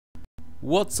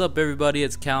What's up everybody,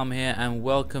 it's Callum here and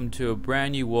welcome to a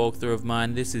brand new walkthrough of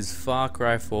mine. This is Far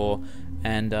Cry 4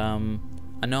 and I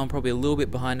know I'm probably a little bit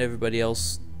behind everybody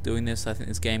else doing this. I think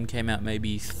this game came out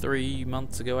maybe 3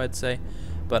 months ago, I'd say,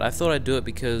 but I thought I'd do it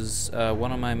because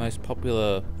one of my most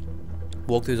popular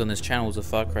walkthroughs on this channel was a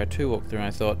Far Cry 2 walkthrough, and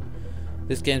I thought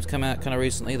this game's come out kind of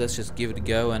recently, let's just give it a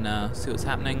go and see what's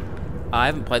happening. I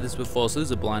haven't played this before, so this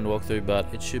is a blind walkthrough,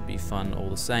 but it should be fun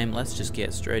all the same. Let's just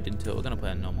get straight into it. We're going to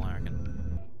play a normal, I reckon.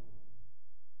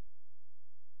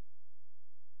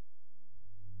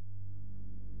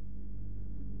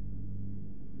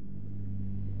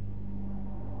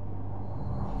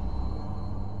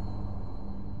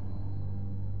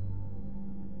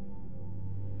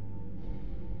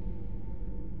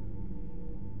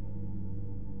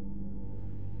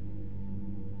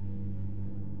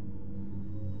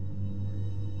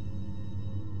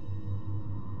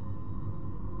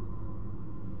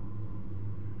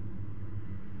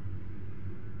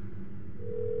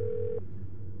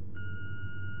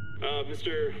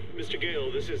 Mr.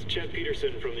 Gale, this is Chet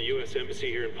Peterson from the U.S.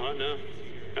 Embassy here in Patna.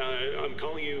 I'm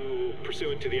calling you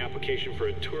pursuant to the application for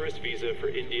a tourist visa for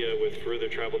India with further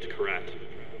travel to Karat.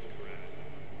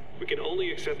 We can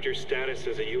only accept your status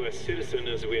as a U.S. citizen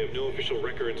as we have no official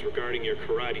records regarding your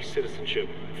Karate citizenship.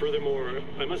 Furthermore,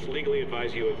 I must legally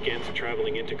advise you against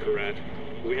traveling into Karat.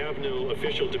 We have no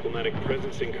official diplomatic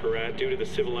presence in Karat due to the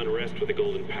civil unrest with the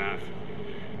Golden Path.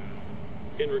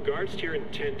 In regards to your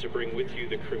intent to bring with you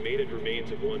the cremated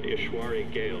remains of one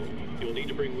Ishwari Gale, you'll need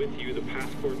to bring with you the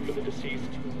passport for the deceased,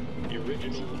 the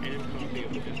original and copy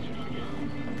of the death certificate.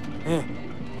 Hey,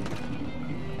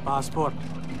 passport.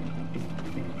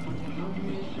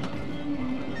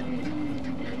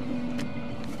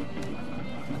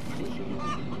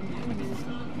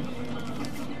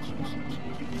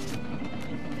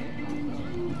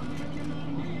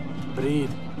 Breathe.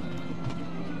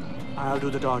 I'll do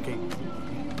the talking.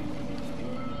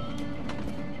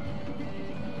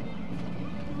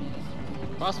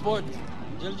 Passport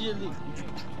जल्दी जल्दी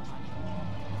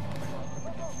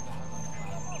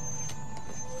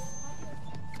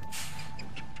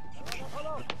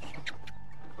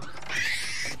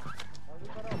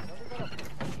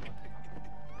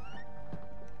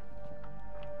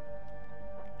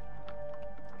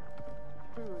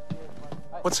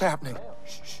What's happening?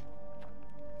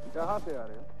 कहाँ से आ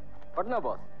रहे हो? Patna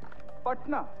boss.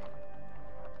 Patna?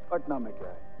 Patna में क्या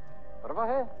है? परवाह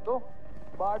है तो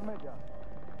बाढ़ में जा।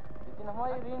 लेकिन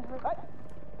हमारी रेंज में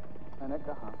मैंने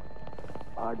कहा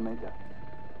बाढ़ में जा।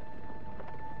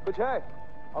 कुछ है?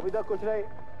 अभी तक कुछ नहीं।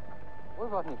 कोई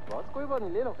बात नहीं बॉस, कोई बात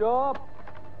नहीं, ले लो। चुप।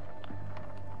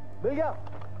 मिल गया?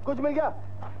 कुछ मिल गया?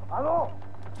 आलो।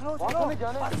 चलो चलो। में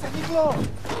जाने। से निकलो।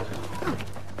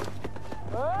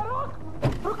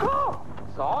 रुको।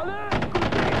 साले।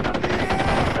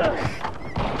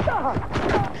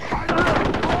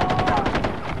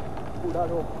 उड़ा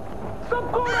दो।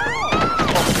 सबको उड़ा दो।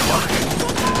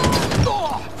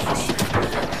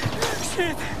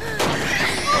 Shit.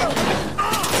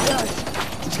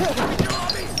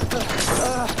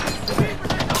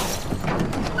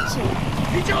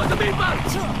 Hit you on the people!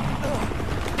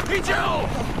 Hit you!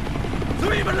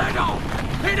 Three men let go!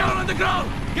 Lay down on the ground!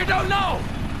 Get down now!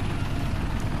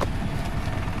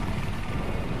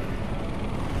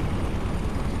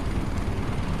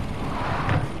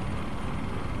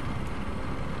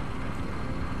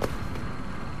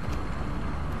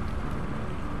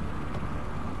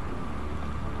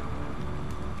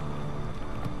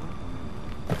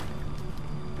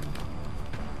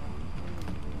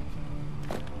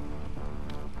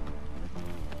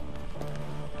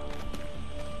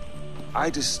 I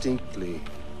distinctly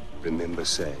remember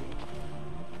saying,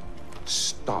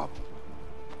 stop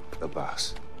the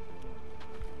bus.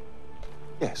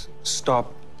 Yes,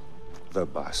 stop the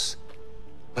bus.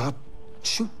 Not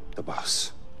shoot the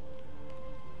bus.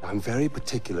 I'm very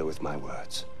particular with my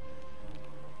words.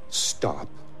 Stop.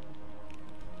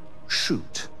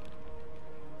 Shoot.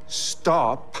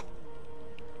 Stop.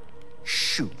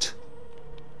 Shoot.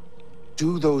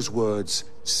 Do those words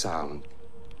sound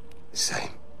the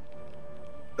same?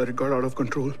 That it got out of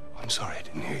control. I'm sorry, I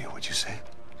didn't hear you. What'd you say?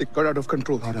 It got out of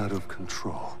control. Got out of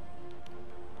control.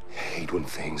 I hate when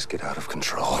things get out of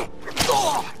control.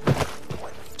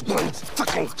 One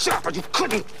fucking job, but you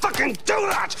couldn't fucking do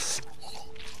that!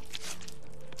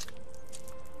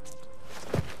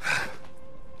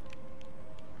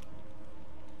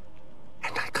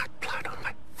 And I got blood on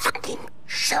my fucking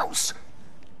shoes.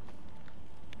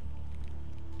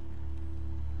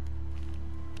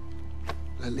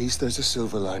 At least there's a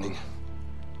silver lining.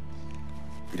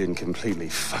 We didn't completely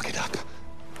fuck it up.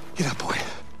 Get up, boy.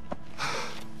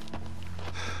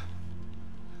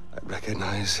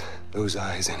 recognize those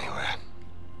eyes anywhere.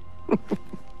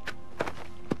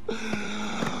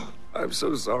 I'm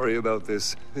so sorry about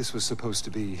this. This was supposed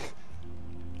to be...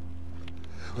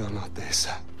 well, not this.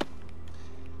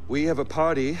 We have a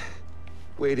party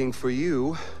waiting for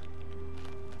you,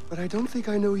 but I don't think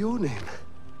I know your name.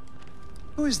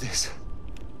 Who is this?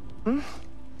 Hmm?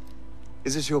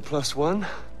 Is this your +1?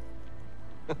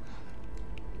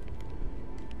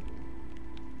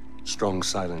 Strong,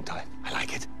 silent type. I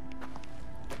like it.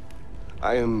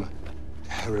 I am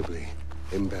terribly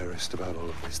embarrassed about all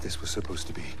of this. This was supposed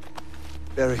to be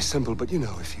very simple, but you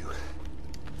know, if you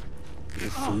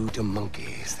give food to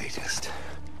monkeys, they just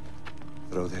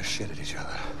throw their shit at each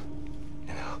other.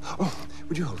 You know. Oh,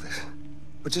 would you hold this?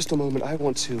 For just a moment, I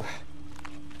want to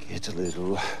get a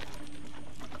little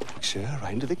picture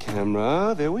right into the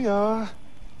camera. There we are.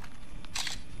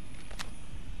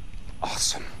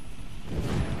 Awesome.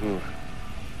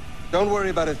 Don't worry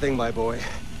about a thing, my boy.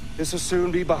 This will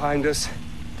soon be behind us,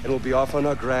 and we'll be off on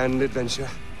our grand adventure.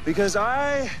 Because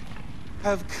I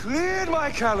have cleared my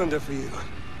calendar for you.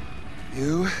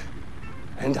 You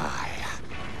and I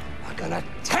are gonna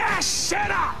tear shit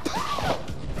up!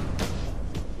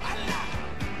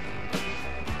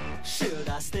 Should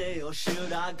I stay or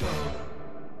should I go?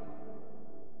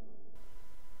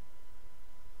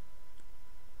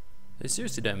 They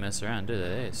seriously don't mess around, do they?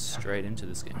 They're straight into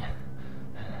this game.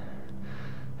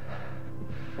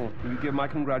 Will you give my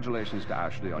congratulations to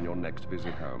Ashley on your next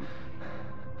visit home?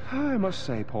 I must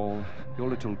say, Paul, your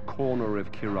little corner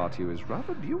of Kiratu is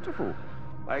rather beautiful.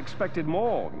 I expected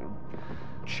more, you know,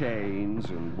 chains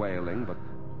and wailing, but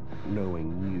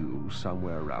knowing you,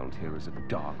 somewhere around here is a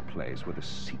dark place where the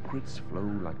secrets flow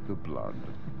like the blood.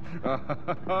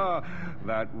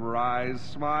 That wry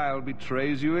smile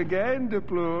betrays you again,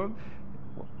 Diploon.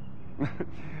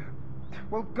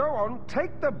 Well, go on,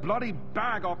 take the bloody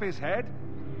bag off his head.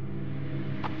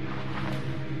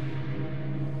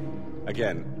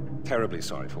 Again, terribly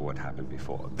sorry for what happened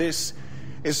before. This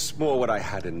is more what I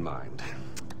had in mind.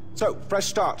 So, fresh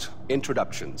start.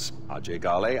 Introductions. RJ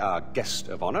Gale, our guest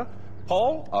of honor.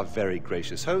 Paul, our very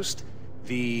gracious host.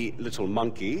 The little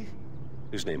monkey,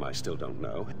 whose name I still don't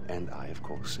know. And I, of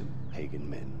course, am Pagan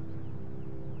Min.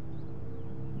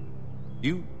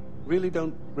 You really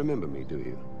don't remember me, do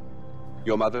you?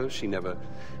 Your mother, she never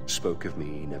spoke of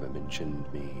me, never mentioned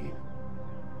me.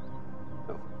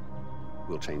 No.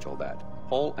 We'll change all that.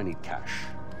 Paul, I need cash.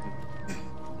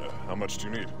 How much do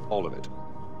you need? All of it.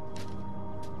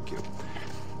 Thank you.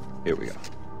 Here we go.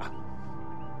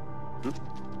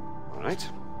 All right.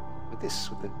 With this,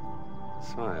 with the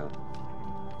smile.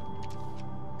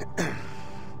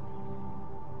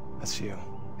 That's you.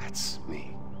 That's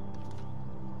me.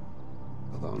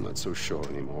 Although I'm not so sure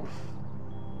anymore.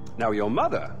 Now, your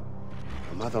mother,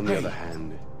 on the other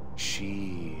hand,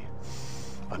 she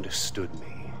understood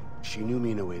me. She knew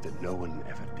me in a way that no one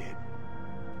ever did.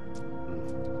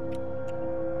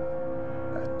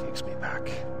 That takes me back.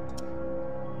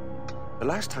 The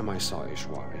last time I saw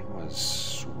Ishwari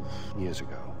was years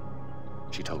ago.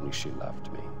 She told me she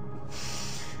loved me.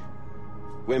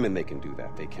 Women, they can do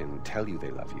that. They can tell you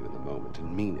they love you in the moment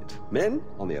and mean it. Men,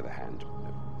 on the other hand,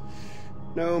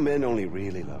 no, men only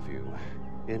really love you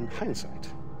in hindsight,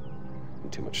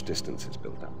 when too much distance is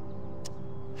built up.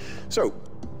 So,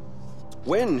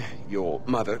 when your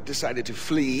mother decided to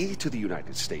flee to the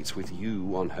United States with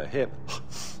you on her hip,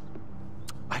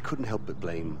 I couldn't help but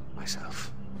blame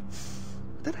myself.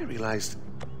 Then I realized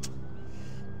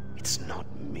it's not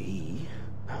me.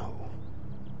 No.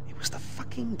 It was the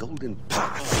fucking Golden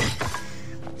Path.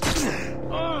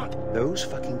 Those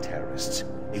fucking terrorists,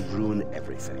 they ruin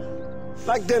everything.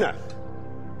 Like dinner.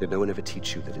 Did no one ever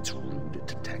teach you that it's rude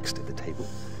to text at the table?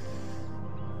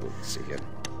 Let's see here.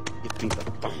 Give me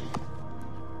the phone.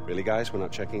 Really, guys? We're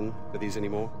not checking for these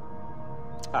anymore?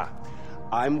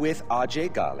 I'm with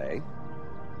RJ Gale.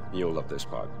 You'll love this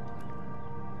part.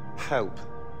 Help.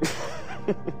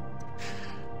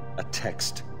 A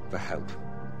text for help.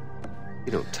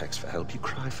 You don't text for help, you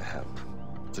cry for help.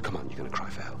 So come on, you're gonna cry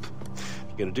for help.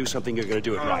 You're gonna do something, you're gonna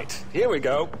do it right. Here we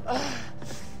go.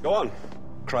 Go on.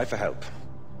 Cry for help.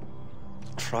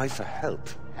 Cry for help.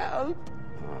 Help!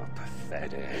 Oh,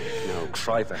 pathetic. No,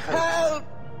 cry for help. Help!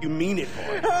 You mean it,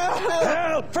 boy.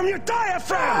 Help! From your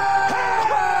diaphragm!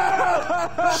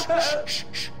 Help! Shh, shh,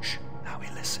 shh, shh. Now we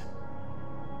listen.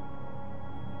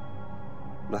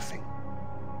 Nothing.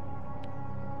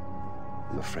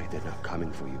 I'm afraid they're not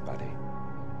coming for you, buddy.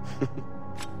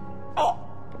 Oh!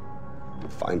 We'll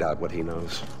find out what he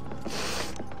knows.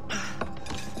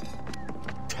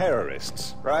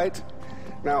 Terrorists, right?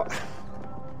 Now,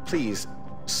 please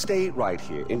stay right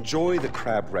here. Enjoy the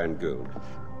crab rangoon.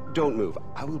 Don't move.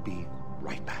 I will be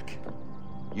right back.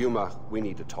 Yuma, we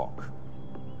need to talk.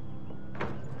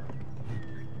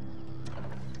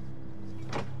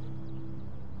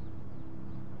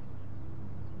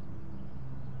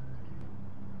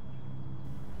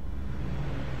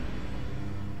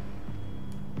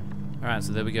 Alright,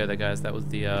 so there we go there, guys. That was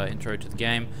the intro to the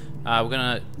game. We're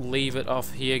gonna leave it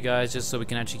off here, guys, just so we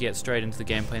can actually get straight into the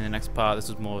gameplay in the next part. This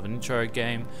was more of an intro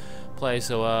game play,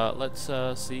 so let's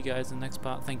see you guys in the next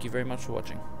part. Thank you very much for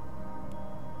watching.